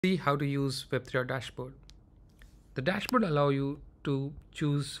See how to use Web3 dashboard. The dashboard allow you to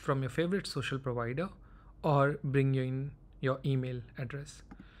choose from your favorite social provider or bring you in your email address.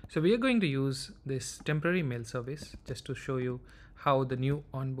 So we are going to use this temporary mail service just to show you how the new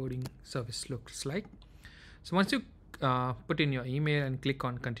onboarding service looks like. So once you put in your email and click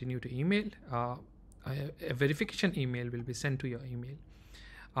on continue to email, a verification email will be sent to your email,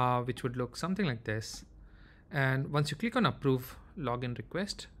 which would look something like this. And once you click on approve login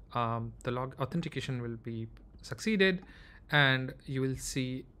request, the authentication will be succeeded, and you will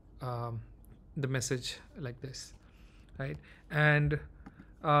see the message like this, right? And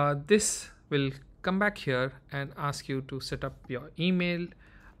this will come back here and ask you to set up your email,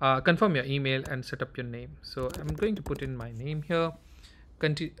 confirm your email and set up your name. So I'm going to put in my name here.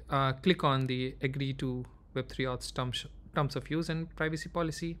 Click on the agree to Web3 Auth terms of use and privacy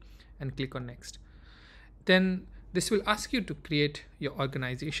policy and click on next. Then this will ask you to create your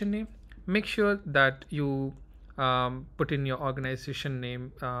organization name. Make sure that you put in your organization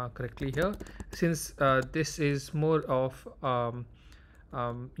name correctly here, since this is more of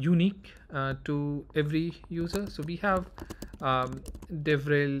unique to every user. So we have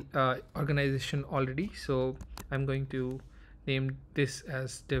DevRel organization already, so I'm going to name this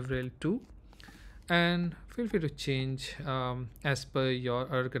as DevRel 2, and feel free to change as per your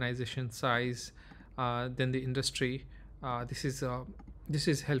organization size, then the industry. This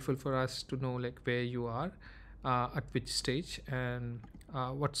is helpful for us to know like where you are, at which stage, and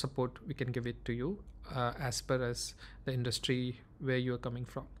what support we can give it to you as per as the industry where you are coming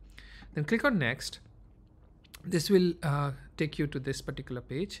from. Then click on next. This will take you to this particular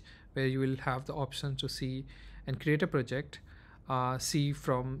page where you will have the option to see and create a project, see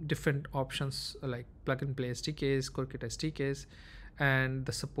from different options like plug and play SDKs, CoreKit SDKs, and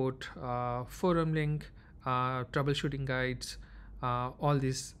the support forum link, troubleshooting guides, all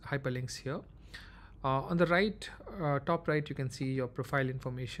these hyperlinks here. On the right, top right, you can see your profile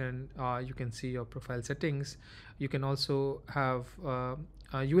information. You can see your profile settings. You can also have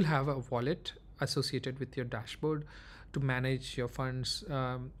you will have a wallet associated with your dashboard to manage your funds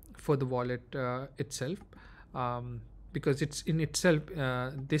for the wallet itself, because it's in itself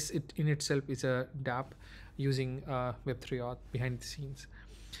in itself is a dApp using Web3 Auth behind the scenes.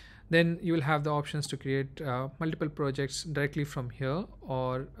 Then you will have the options to create multiple projects directly from here,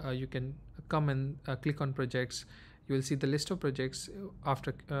 or you can come and click on projects. You will see the list of projects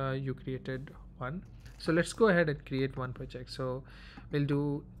after you created one. So let's go ahead and create one project. So we'll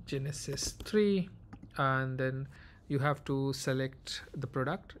do Genesis 3, and then you have to select the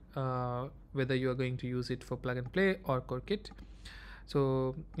product, whether you are going to use it for plug and play or CoreKit.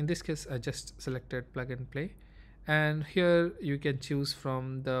 So in this case, I just selected plug and play, and here you can choose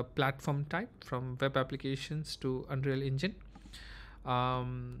from the platform type, from web applications to Unreal Engine.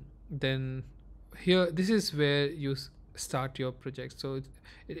 Then here, this is where you start your project. So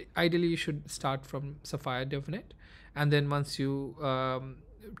ideally you should start from Sapphire DevNet, and then once you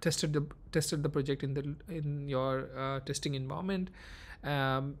tested the project in your testing environment,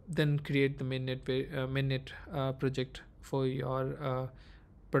 then create the mainnet project for your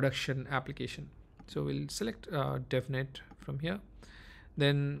production application. So we'll select DevNet from here.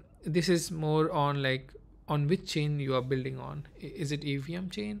 Then this is more on like on which chain you are building on. Is it EVM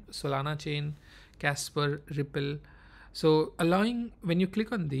chain, Solana chain, Casper, Ripple? So allowing, when you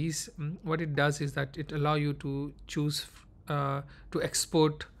click on these, what it does is that it allow you to choose to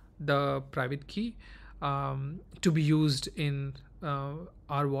export the private key to be used in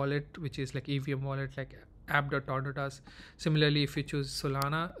our wallet, which is like EVM wallet, like app.or.us. Similarly, if you choose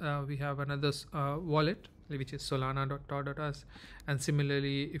Solana, we have another wallet which is solana.or.us, and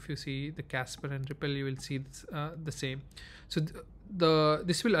similarly if you see the Casper and Ripple, you will see this, the same. So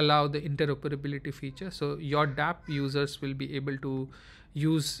this will allow the interoperability feature, so your dApp users will be able to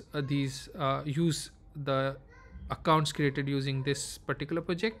use use the accounts created using this particular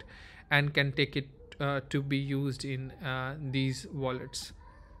project and can take it to be used in these wallets.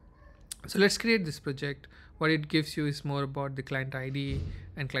 So let's create this project. What it gives you is more about the client ID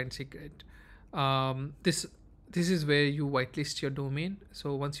and client secret. This is where you whitelist your domain.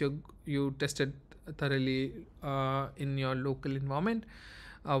 So once you tested thoroughly in your local environment,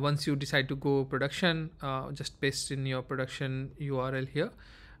 once you decide to go production, just paste in your production URL here.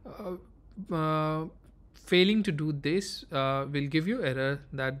 Failing to do this will give you error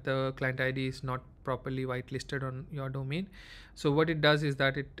that the client ID is not properly whitelisted on your domain. So what it does is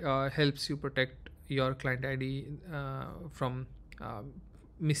that it helps you protect your client ID from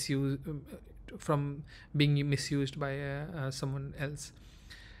misuse, from being misused by someone else.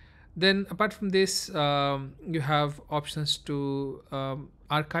 Then apart from this, you have options to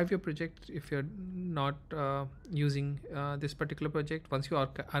archive your project if you're not using this particular project. Once you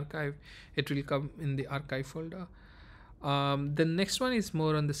archive, it will come in the archive folder. The next one is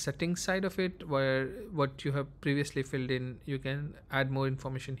more on the settings side of it, where what you have previously filled in, you can add more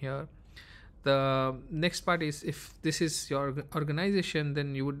information here. The next part is, if this is your organization,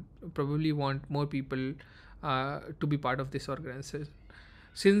 then you would probably want more people to be part of this organization.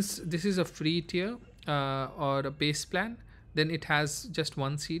 Since this is a free tier or a base plan, then it has just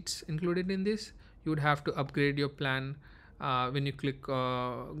one seats included in this. You would have to upgrade your plan when you click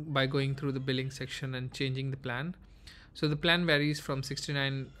by going through the billing section and changing the plan. So the plan varies from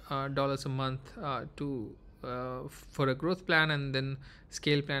 $69 a month to for a growth plan, and then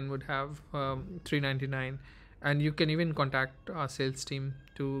scale plan would have $399, and you can even contact our sales team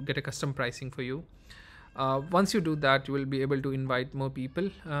to get a custom pricing for you. Once you do that, you will be able to invite more people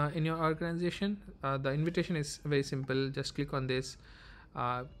in your organization. The invitation is very simple. Just click on this,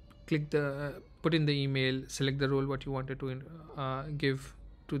 put in the email, select the role what you wanted to give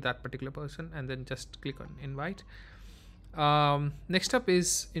to that particular person, and then just click on invite. Next up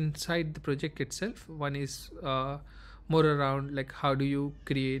is inside the project itself. One is more around like how do you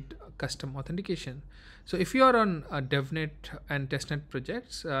create custom authentication. So if you are on a DevNet and testnet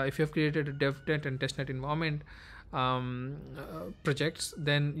projects, if you have created a DevNet and testnet environment projects,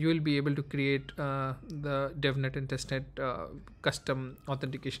 then you will be able to create the DevNet and testnet custom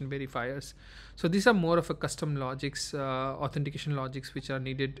authentication verifiers. So these are more of a custom logics, authentication logics which are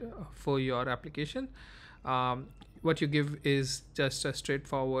needed for your application. What you give is just a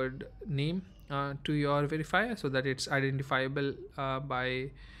straightforward name to your verifier, so that it's identifiable by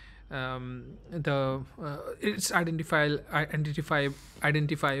it's identifiable,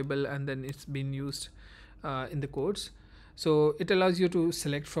 and then it's been used in the codes. So it allows you to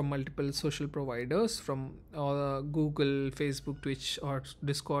select from multiple social providers from Google, Facebook, Twitch, or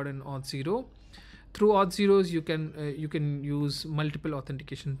Discord, and Auth0. Through Auth0s, you can use multiple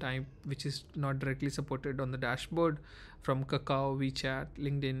authentication type, which is not directly supported on the dashboard, from Kakao, WeChat,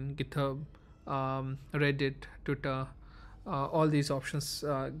 LinkedIn, GitHub, Reddit, Twitter. All these options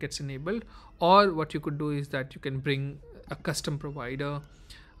gets enabled. Or what you could do is that you can bring a custom provider.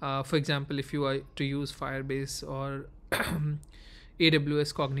 For example, if you are to use Firebase or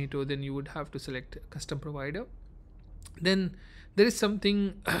AWS Cognito, then you would have to select a custom provider. Then there is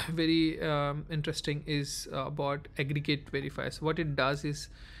something very interesting is about aggregate verifiers. What it does is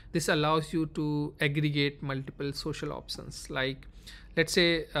this allows you to aggregate multiple social options. Like, let's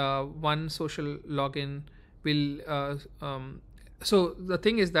say one social login will so the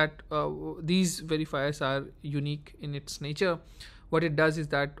thing is that these verifiers are unique in its nature. What it does is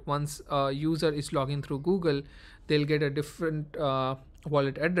that once a user is logging through Google, they'll get a different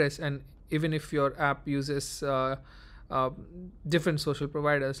wallet address, and even if your app uses different social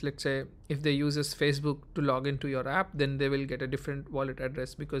providers, let's say if they uses Facebook to log into your app, then they will get a different wallet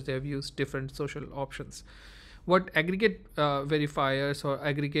address because they have used different social options. What aggregate verifiers or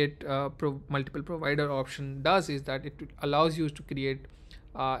aggregate multiple provider option does is that it allows you to create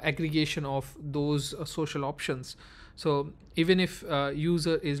aggregation of those social options. So even if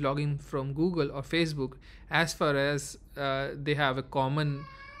user is logging from Google or Facebook, as far as they have a common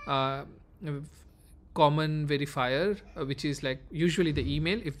verifier, which is like usually the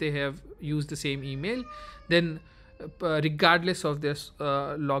email, if they have used the same email, then regardless of this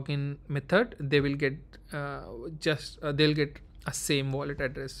login method, they will get they'll get a same wallet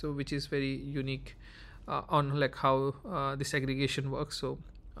address. So which is very unique on like how this aggregation works. So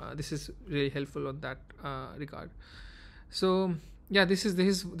this is really helpful on that regard. So yeah, this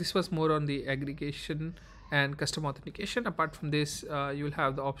was more on the aggregation and custom authentication. Apart from this, you will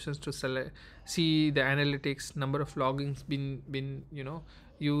have the options to see the analytics, number of logins been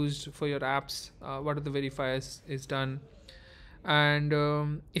used for your apps, what are the verifiers is done, and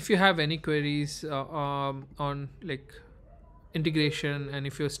if you have any queries on like integration, and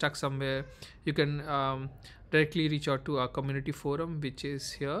if you're stuck somewhere, you can directly reach out to our community forum, which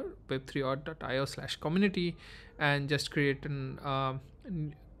is here, web3auth.io/community, and just create a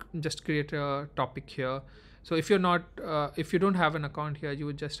topic here. So if you're not if you don't have an account here, you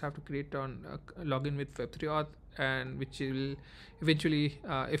would just have to create a login with Web3Auth, and which will eventually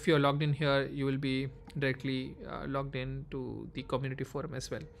if you're logged in here, you will be directly logged in to the community forum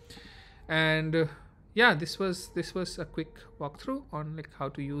as well. And yeah, this was a quick walkthrough on like how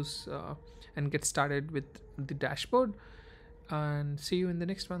to use and get started with the dashboard, and see you in the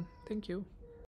next one. Thank you.